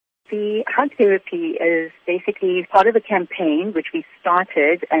The hug therapy is basically part of a campaign which we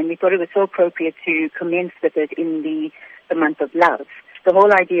started, and we thought it was so appropriate to commence with it in the month of love. The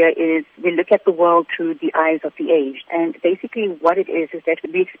whole idea is we look at the world through the eyes of the aged, and basically what it is that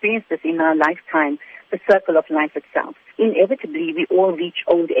we experience this in our lifetime, the circle of life itself. Inevitably, we all reach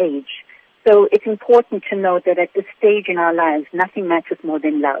old age. So it's important to note that at this stage in our lives, nothing matters more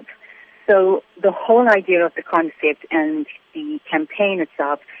than love. So the whole idea of the concept and the campaign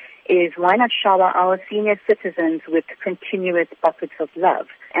itself is why not shower our senior citizens with continuous buckets of love?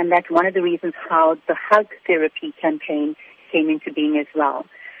 And that's one of the reasons how the hug therapy campaign came into being as well.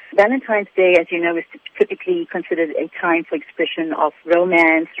 Valentine's Day, as you know, is typically considered a time for expression of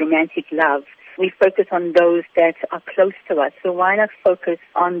romance, romantic love. We focus on those that are close to us. So why not focus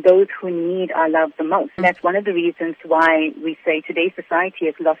on those who need our love the most? And that's one of the reasons why we say today's society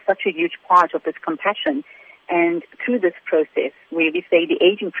has lost such a huge part of its compassion. And through this process, where we say the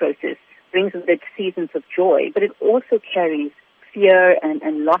aging process brings with it seasons of joy, but it also carries fear and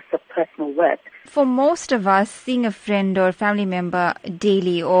loss of personal worth. For most of us, seeing a friend or family member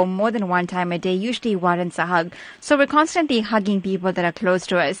daily or more than one time a day usually warrants a hug. So we're constantly hugging people that are close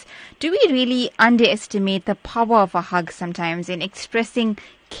to us. Do we really underestimate the power of a hug sometimes in expressing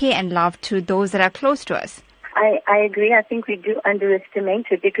care and love to those that are close to us? I agree. I think we do underestimate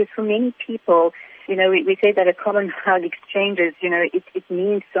it because for many people, you know, we say that a common hug exchanges, you know, it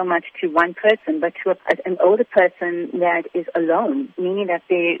means so much to one person, but to an older person that is alone, meaning that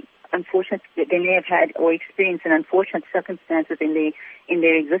they may have had or experienced an unfortunate circumstances in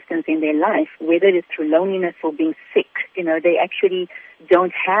their existence, in their life, whether it is through loneliness or being sick, you know, they actually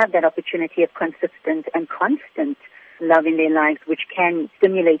don't have that opportunity of consistent and constant love in their lives, which can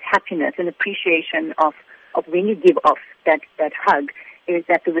stimulate happiness and appreciation of when you give off that hug, is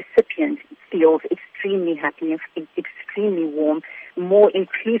that the recipient feels extremely happy and extremely warm, more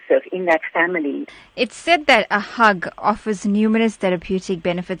inclusive in that family. It's said that a hug offers numerous therapeutic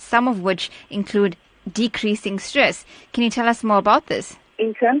benefits, some of which include decreasing stress. Can you tell us more about this?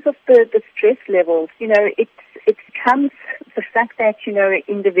 In terms of the stress levels, you know, it comes the fact that, you know,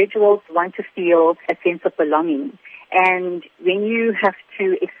 individuals want to feel a sense of belonging. And when you have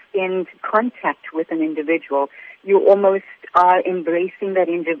to extend contact with an individual, you almost are embracing that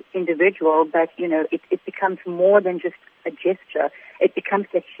individual, but, you know, it becomes more than just a gesture. It becomes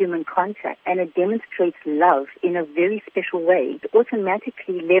that human contact, and it demonstrates love in a very special way. It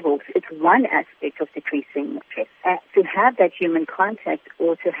automatically levels. It's one aspect of decreasing stress. To have that human contact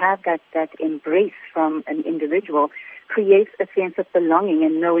or to have that embrace from an individual creates a sense of belonging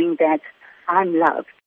and knowing that I'm loved.